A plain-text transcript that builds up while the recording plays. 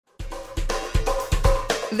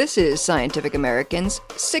This is Scientific American's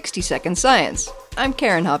 60-Second Science. I'm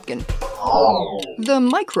Karen Hopkin. The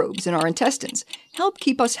microbes in our intestines help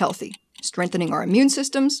keep us healthy, strengthening our immune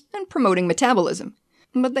systems and promoting metabolism.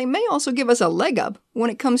 But they may also give us a leg up when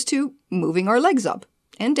it comes to moving our legs up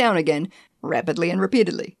and down again rapidly and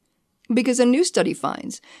repeatedly. Because a new study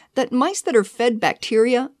finds that mice that are fed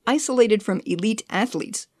bacteria isolated from elite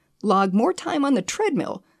athletes log more time on the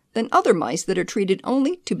treadmill than other mice that are treated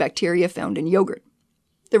only to bacteria found in yogurt.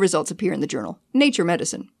 The results appear in the journal Nature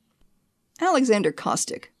Medicine. Alexander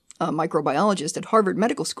Kostic, a microbiologist at Harvard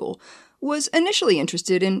Medical School, was initially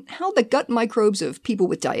interested in how the gut microbes of people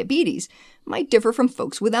with diabetes might differ from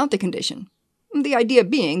folks without the condition. The idea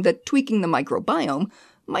being that tweaking the microbiome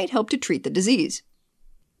might help to treat the disease.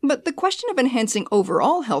 But the question of enhancing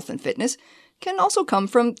overall health and fitness can also come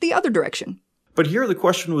from the other direction. But here the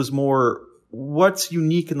question was more, what's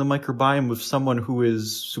unique in the microbiome of someone who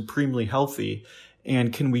is supremely healthy?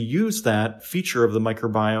 And can we use that feature of the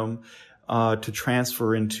microbiome to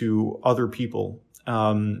transfer into other people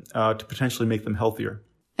to potentially make them healthier?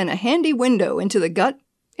 And a handy window into the gut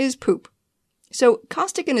is poop. So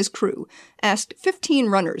Kostic and his crew asked 15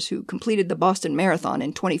 runners who completed the Boston Marathon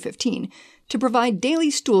in 2015 to provide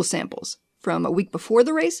daily stool samples from a week before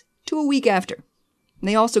the race to a week after.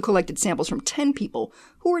 They also collected samples from 10 people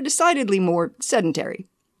who were decidedly more sedentary,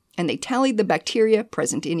 and they tallied the bacteria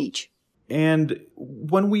present in each. And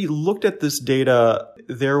when we looked at this data,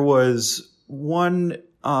 there was one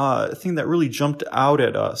thing that really jumped out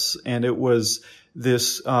at us, and it was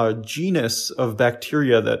this genus of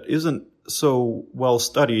bacteria that isn't so well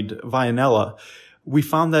studied, Veillonella. We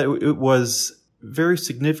found that it was very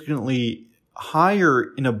significantly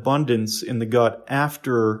higher in abundance in the gut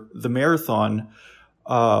after the marathon.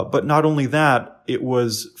 But not only that, it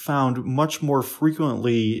was found much more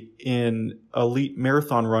frequently in elite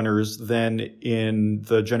marathon runners than in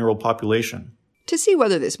the general population. To see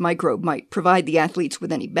whether this microbe might provide the athletes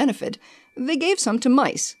with any benefit, they gave some to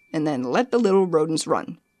mice and then let the little rodents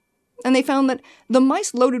run. And they found that the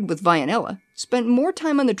mice loaded with Veillonella spent more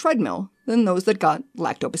time on the treadmill than those that got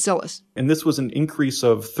lactobacillus. And this was an increase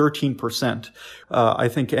of 13%. I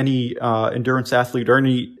think any endurance athlete or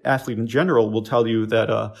any athlete in general will tell you that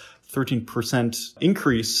a 13%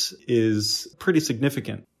 increase is pretty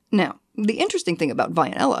significant. Now, the interesting thing about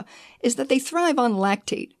Veillonella is that they thrive on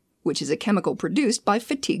lactate, which is a chemical produced by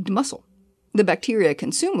fatigued muscle. The bacteria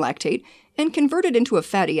consume lactate and convert it into a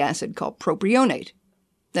fatty acid called propionate.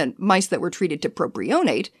 Then mice that were treated to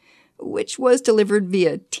propionate, which was delivered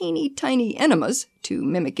via teeny tiny enemas to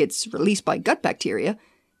mimic its release by gut bacteria,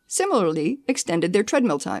 similarly extended their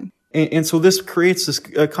treadmill time. And so this creates this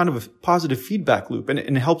kind of a positive feedback loop, and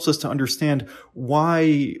it helps us to understand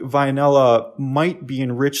why Veillonella might be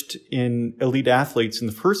enriched in elite athletes in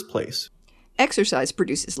the first place. Exercise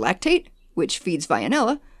produces lactate, which feeds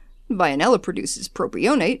Veillonella. Veillonella produces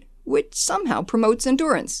propionate, which somehow promotes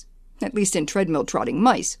endurance, at least in treadmill trotting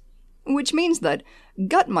mice, which means that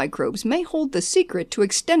gut microbes may hold the secret to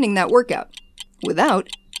extending that workout without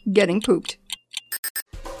getting pooped.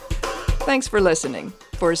 Thanks for listening.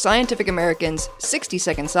 For Scientific American's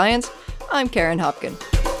 60-Second Science, I'm Karen Hopkin.